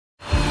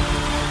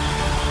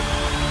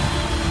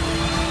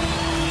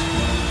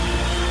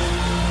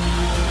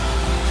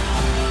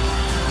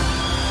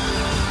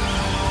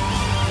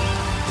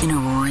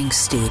roaring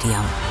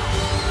stadium.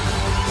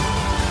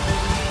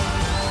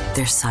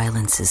 Their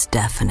silence is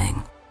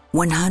deafening.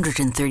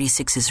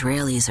 136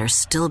 Israelis are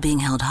still being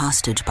held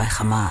hostage by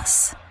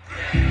Hamas.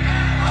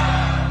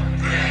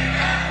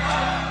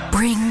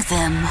 Bring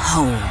them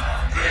home.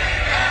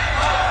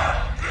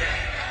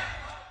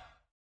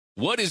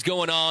 What is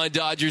going on,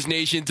 Dodgers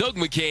Nation? Doug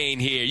McCain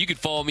here. You can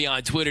follow me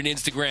on Twitter and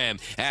Instagram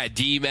at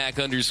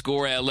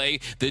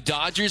DMac_LA. The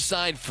Dodgers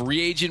signed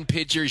free agent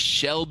pitcher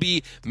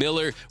Shelby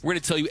Miller. We're going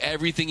to tell you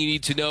everything you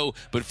need to know.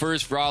 But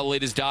first, for all the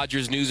latest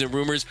Dodgers news and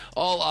rumors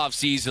all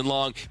off-season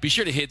long, be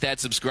sure to hit that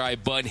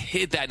subscribe button,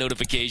 hit that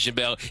notification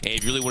bell, and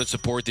if you really want to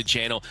support the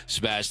channel,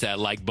 smash that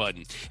like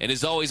button. And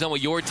as always, I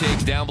want your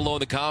takes down below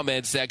in the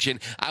comments section.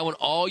 I want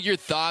all your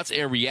thoughts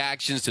and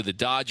reactions to the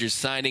Dodgers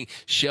signing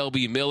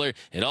Shelby Miller.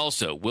 And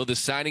also, will the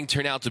signing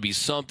turn out to be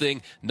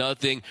something,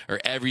 nothing, or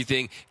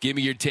everything? Give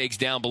me your takes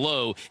down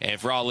below.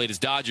 And for all the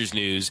latest Dodgers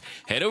news,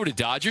 head over to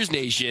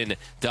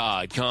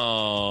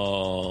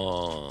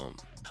DodgersNation.com.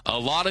 A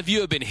lot of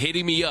you have been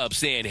hitting me up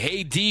saying,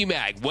 hey,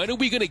 D-Mac, when are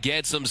we going to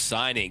get some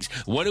signings?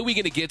 When are we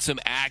going to get some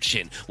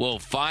action? Well,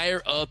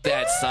 fire up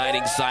that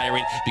signing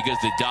siren because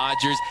the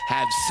Dodgers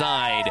have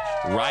signed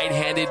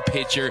right-handed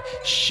pitcher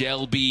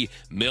Shelby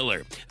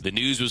Miller. The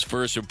news was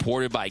first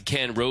reported by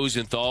Ken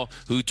Rosenthal,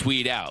 who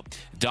tweeted out,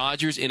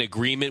 Dodgers in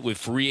agreement with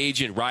free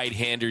agent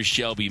right-hander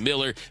Shelby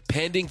Miller,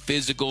 pending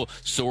physical,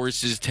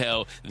 sources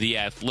tell The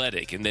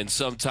Athletic. And then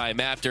sometime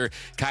after,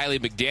 Kylie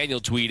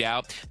McDaniel tweeted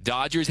out,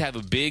 Dodgers have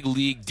a big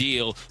league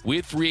deal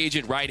with free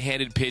agent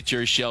right-handed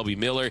pitcher Shelby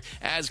Miller.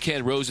 As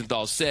Ken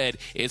Rosenthal said,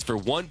 it's for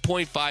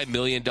 $1.5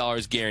 million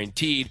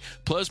guaranteed,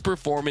 plus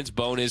performance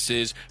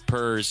bonuses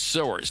per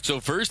source.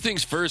 So first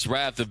things first,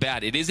 right off the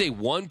bat, it is a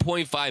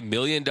 $1.5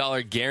 million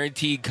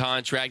guaranteed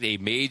contract, a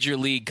major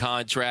league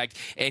contract,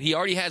 and he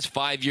already has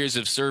 5 years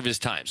of service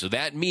time. So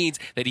that means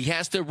that he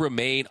has to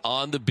remain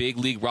on the big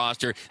league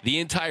roster the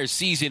entire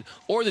season,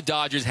 or the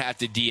Dodgers have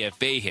to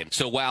DFA him.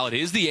 So while it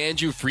is the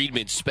Andrew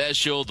Friedman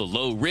special, the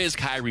low risk,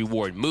 high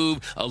reward move,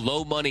 a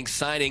low money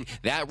signing,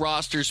 that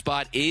roster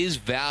spot is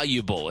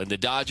valuable, and the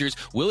Dodgers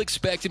will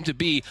expect him to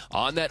be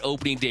on that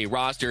opening day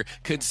roster,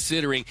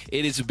 considering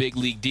it is a big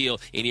league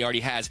deal and he already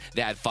has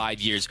that 5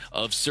 years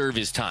of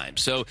service time.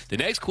 So the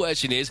next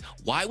question is,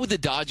 why would the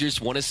Dodgers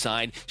want to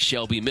sign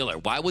Shelby Miller?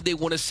 Why would they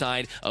want to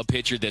sign a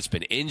pitcher that's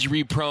been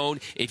injury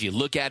prone? If you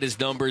look at his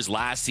numbers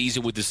last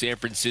season with the San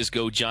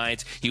Francisco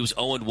Giants, he was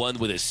 0-1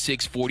 with a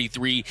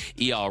 6.43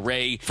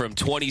 ERA. From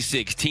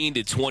 2016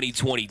 to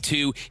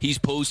 2022, he's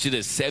posted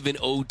a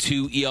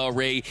 7.02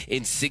 ERA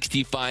in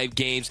 65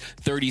 games,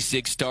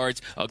 36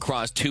 starts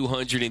across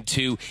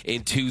 202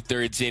 and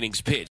 2/3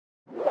 innings pitched.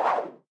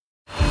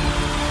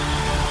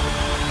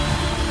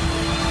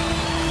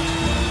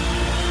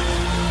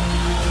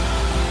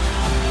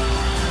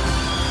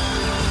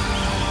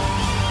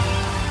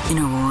 In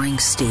a roaring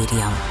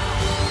stadium,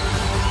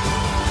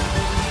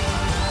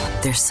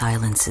 their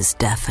silence is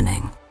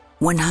deafening.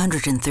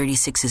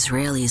 136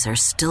 Israelis are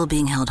still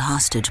being held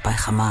hostage by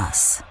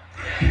Hamas.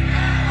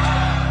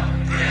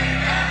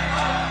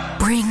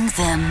 Bring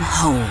them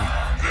home.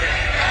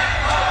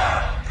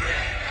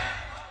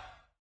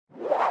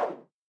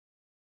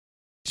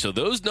 So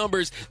those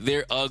numbers,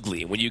 they're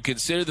ugly. When you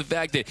consider the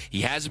fact that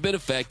he hasn't been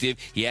effective,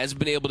 he hasn't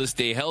been able to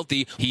stay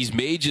healthy, he's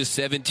made just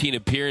 17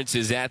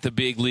 appearances at the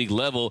big league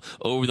level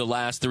over the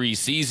last 3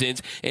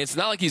 seasons, and it's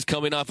not like he's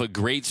coming off a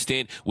great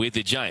stint with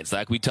the Giants.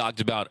 Like we talked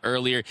about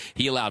earlier,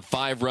 he allowed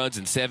 5 runs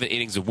and 7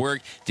 innings of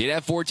work, did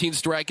have 14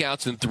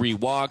 strikeouts and 3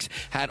 walks,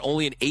 had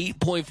only an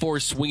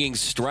 8.4 swinging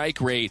strike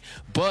rate,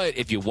 but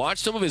if you watch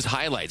some of his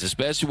highlights,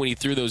 especially when he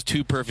threw those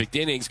 2 perfect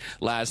innings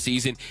last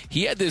season,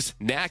 he had this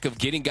knack of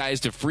getting guys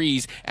to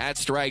freeze at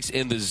strikes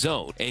in the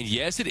zone. And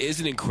yes, it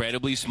is an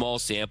incredibly small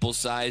sample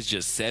size,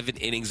 just 7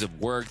 innings of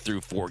work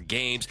through 4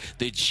 games.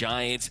 The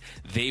Giants,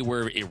 they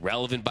were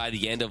irrelevant by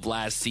the end of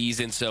last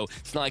season, so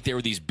it's not like there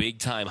were these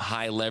big-time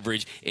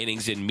high-leverage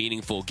innings in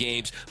meaningful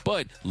games.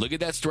 But look at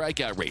that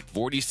strikeout rate,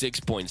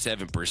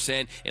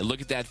 46.7%, and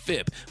look at that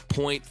FIP,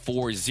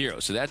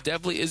 0.40. So that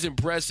definitely is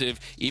impressive,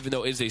 even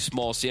though it is a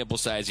small sample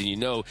size, and you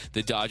know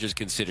the Dodgers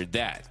considered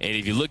that. And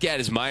if you look at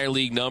his minor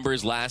league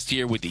numbers last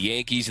year with the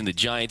Yankees and the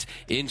Giants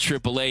in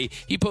AAA,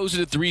 he posted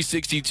a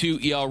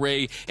 3.62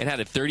 ERA and had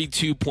a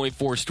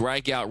 32.4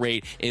 strikeout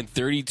rate in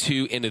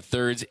 32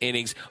 1/3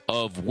 innings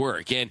of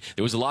work. And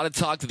there was a lot of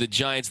talk to the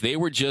Giants. They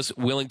were just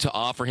willing to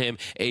offer him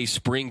a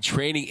spring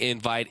training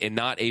invite and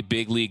not a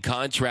big league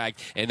contract.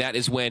 And that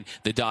is when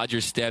the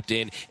Dodgers stepped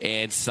in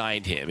and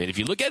signed him. And if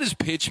you look at his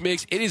pitch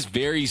mix, it is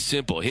very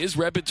simple. His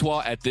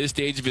repertoire at this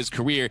stage of his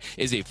career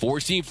is a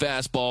 4-seam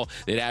fastball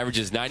that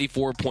averages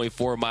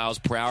 94.4 miles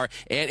per hour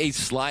and a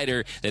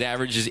slider that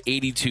averages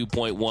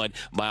 82.1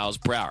 miles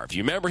per hour. If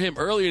you remember him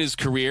earlier in his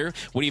career,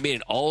 when he made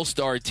an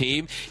All-Star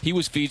team, he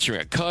was featuring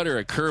a cutter,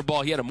 a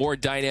curveball. He had a more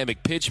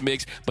dynamic pitch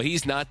mix, but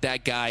he's not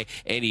that guy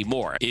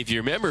anymore. If you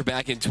remember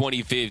back in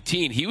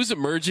 2015, he was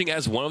emerging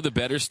as one of the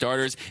better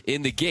starters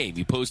in the game.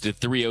 He posted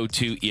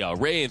 3.02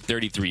 ERA in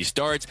 33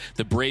 starts.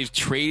 The Braves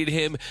traded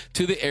him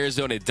to the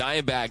Arizona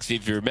Diamondbacks.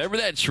 If you remember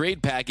that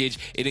trade package,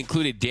 it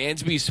included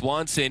Dansby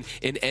Swanson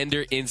and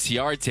Ender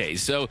Inciarte.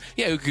 So,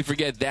 yeah, who could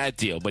forget that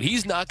deal? But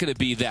he's not going to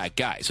be that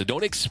guy. So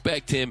don't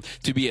expect him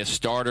to be a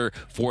starter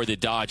for the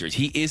Dodgers.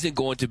 He isn't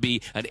going to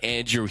be an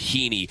Andrew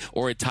Heaney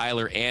or a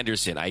Tyler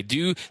Anderson. I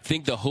do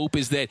think the hope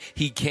is that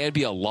he can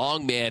be a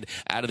long man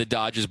out of the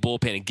Dodgers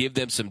bullpen and give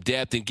them some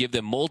depth and give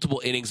them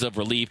multiple innings of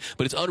relief,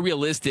 but it's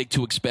unrealistic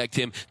to expect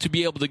him to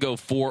be able to go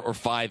 4 or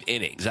 5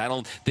 innings. I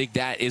don't think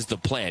that is the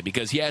plan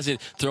because he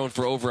hasn't thrown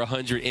for over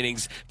 100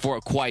 innings for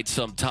quite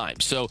some time.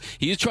 So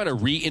he is trying to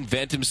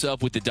reinvent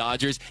himself with the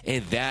Dodgers,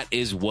 and that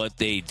is what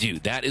they do.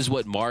 That is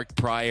what Mark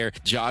Pryor,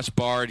 Josh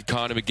Bard,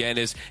 Connor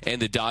McGinnis,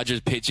 and the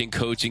Dodgers pitching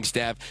coaching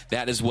staff,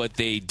 that is what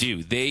they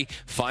do. They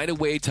find a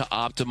way to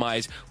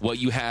optimize what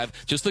you have.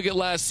 Just look at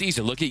last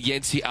season. Look at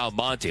Yency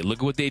Almonte. Look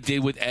at what they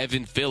did with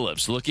Evan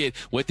Phillips. Look at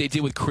what they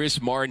did with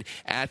Chris Martin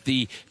at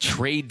the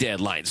trade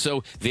deadline.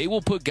 So they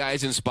will put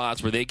guys in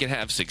spots where they can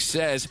have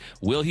success.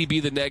 Will he be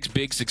the next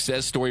big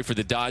success story for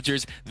the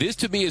Dodgers? This,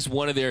 to me, is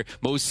one of their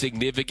most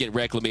significant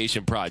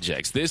reclamation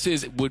projects. This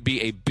would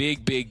be a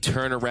big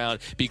turnaround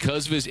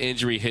because of his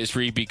injury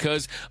history,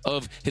 because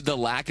of the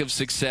lack of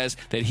success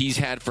that he's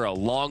had for a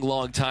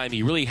long time.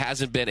 He really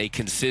hasn't been a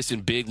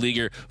consistent big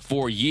leaguer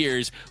for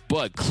years,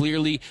 but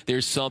clearly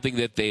there's something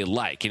that they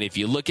like. And if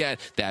you look at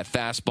that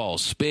fastball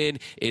spin,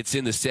 it's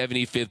in the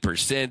 75th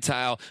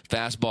percentile,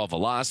 fastball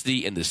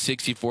velocity in the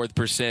 64th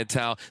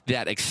percentile,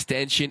 that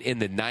extension in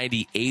the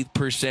 98th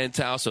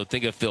percentile. So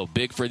think of Phil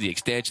Bickford, the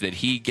extension that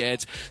he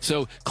gets.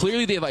 So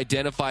clearly they've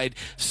identified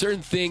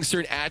certain things,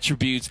 certain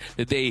attributes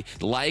that they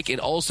like, and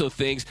also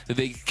things that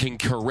they can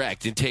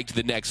correct and take to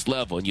the next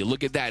level. And you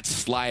look at that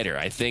slider.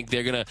 I think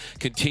they're going to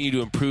continue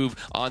to improve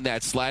on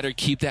that slider,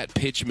 keep that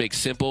pitch mix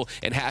simple,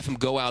 and have him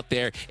go out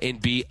there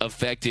and be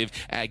effective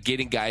at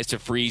getting guys to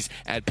freeze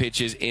at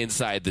pitches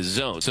inside the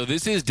zone. So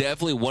this is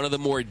definitely one of the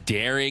more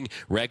daring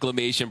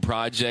reclamation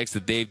projects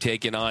that they've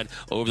taken on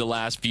over the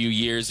last few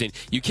years. And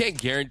you can't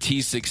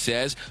guarantee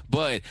success,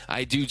 but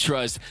I do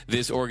trust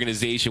this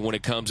organization when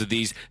it comes to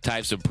these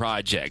types of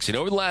projects. And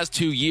over the last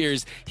 2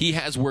 years, he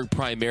has worked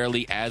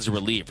primarily as a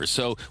reliever.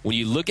 So when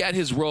you look at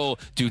his role,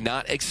 do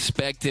not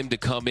expect him to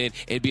come in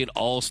and be an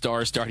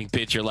all-star starting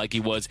pitcher like he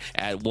was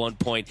at one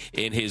point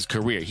in his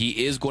career.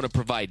 He is going to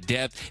provide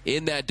depth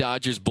in that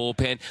Dodgers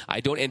bullpen. I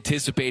don't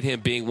anticipate him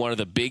being one of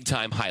the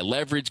big-time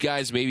high-leverage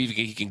guys. Maybe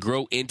he can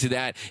grow into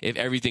that if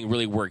everything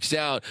really works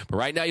out. But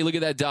right now, you look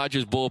at that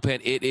Dodgers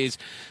bullpen, it is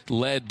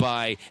led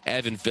by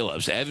Evan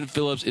Phillips. Evan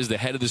Phillips is the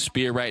head of the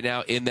spear right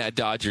now in that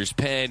Dodgers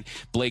pen.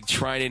 Blake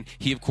Trinan,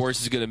 he, of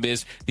course, is going to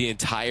miss the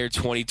entire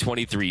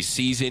 2023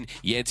 season.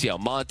 Yency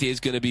Almonte is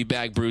going to be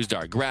back.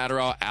 Brusdar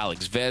Graterol,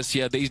 Alex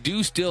Vesia. They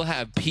do still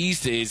have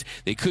pieces.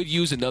 They could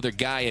use another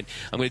guy, and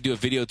I'm going to do a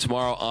video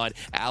tomorrow on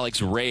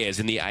Alex Reyes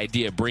and the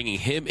idea of bringing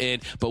him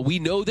in. But we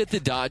know that the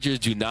Dodgers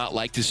do not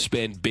like to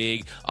spend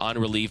big on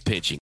relief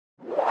pitching,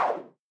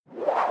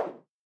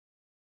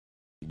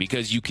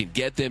 because you can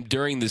get them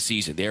during the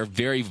season. They're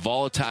very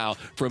volatile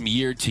from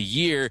year to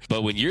year.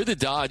 But when you're the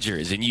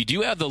Dodgers and you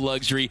do have the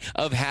luxury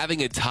of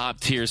having a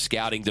top-tier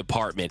scouting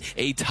department,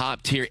 a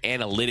top-tier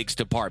analytics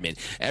department,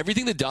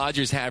 everything the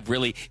Dodgers have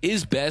really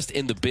is best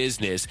in the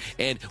business.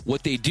 And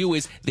what they do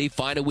is they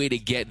find a way to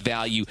get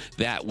value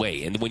that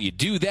way. And when you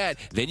do that,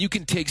 then you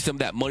can take some of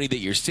that money that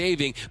you're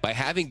saving by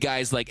having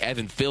guys like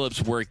Evan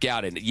Phillips work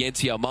out and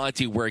Yency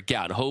Almonte work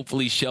out and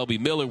hopefully Shelby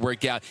Miller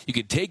work out. You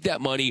can take that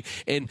money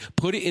and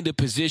put it into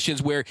positions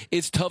where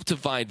it's tough to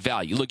find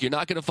value. Look, you're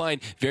not going to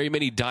find very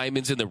many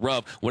diamonds in the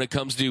rough when it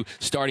comes to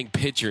starting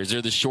pitchers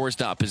or the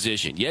shortstop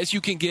position. Yes,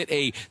 you can get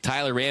a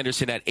Tyler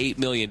Anderson at $8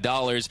 million,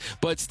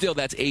 but still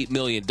that's $8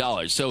 million.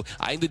 So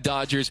I think the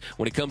Dodgers,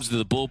 when it comes to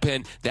the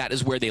bullpen, that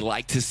is where they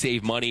like to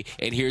save money,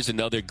 and here's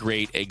another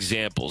great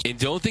example. And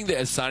don't think that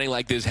a signing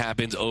like this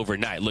happens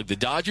overnight. Look, the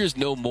Dodgers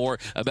know more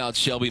about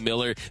Shelby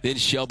Miller than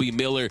Shelby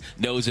Miller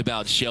knows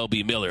about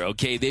Shelby Miller,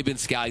 okay? They've been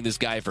scouting this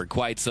guy for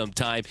quite some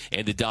time,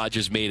 and the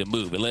Dodgers made a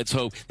move. And let's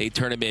hope they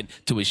turn him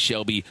into a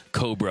Shelby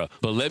Cobra.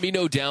 But let me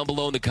know down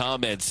below in the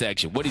comments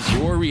section, what is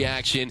your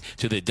reaction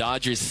to the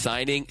Dodgers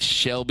signing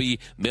Shelby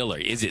Miller?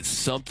 Is it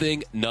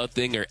something,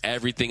 nothing, or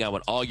everything? I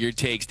want all your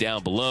takes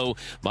down below.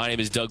 My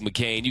name is Doug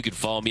McCain. You can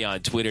follow me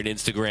on Twitter and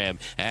Instagram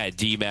at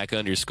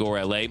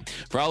DMac_LA.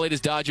 For all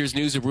latest Dodgers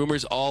news and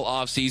rumors all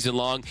off season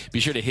long, be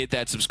sure to hit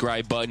that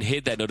subscribe button,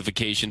 hit that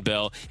notification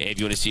bell, and if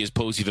you want to see us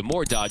post even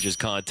more Dodgers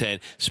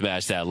content,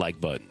 smash that like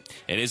button.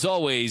 And as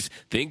always,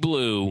 think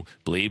blue,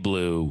 bleed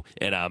blue,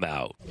 and I'm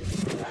out.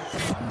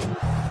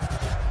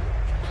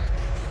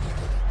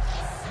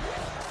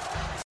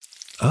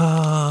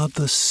 Ah,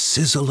 the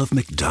sizzle of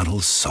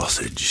McDonald's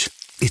sausage.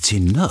 It's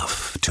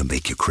enough to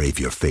make you crave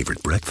your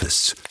favorite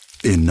breakfasts.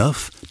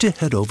 Enough to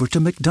head over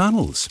to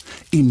McDonald's.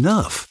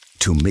 Enough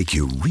to make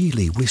you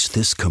really wish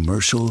this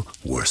commercial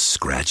were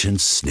scratch and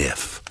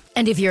sniff.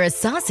 And if you're a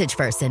sausage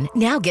person,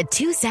 now get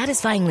 2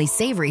 satisfyingly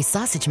savory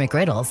sausage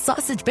McGriddles,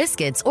 sausage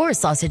biscuits, or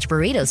sausage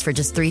burritos for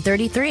just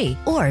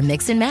 $3.33. Or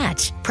mix and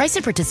match. Price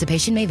and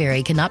participation may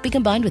vary. Cannot be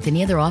combined with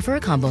any other offer or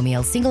combo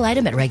meal. Single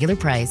item at regular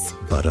price.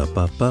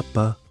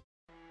 Ba-da-ba-ba-ba.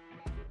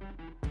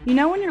 You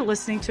know when you're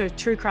listening to a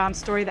true crime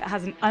story that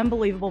has an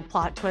unbelievable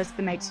plot twist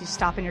that makes you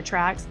stop in your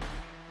tracks?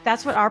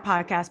 That's what our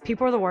podcast,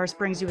 People Are the Worst,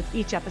 brings you with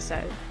each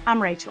episode.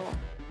 I'm Rachel.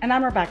 And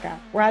I'm Rebecca.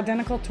 We're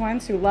identical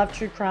twins who love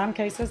true crime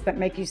cases that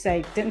make you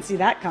say, didn't see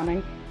that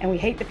coming, and we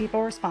hate the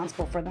people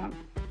responsible for them.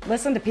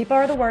 Listen to People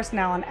Are the Worst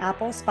now on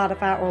Apple,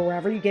 Spotify, or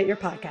wherever you get your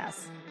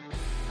podcasts.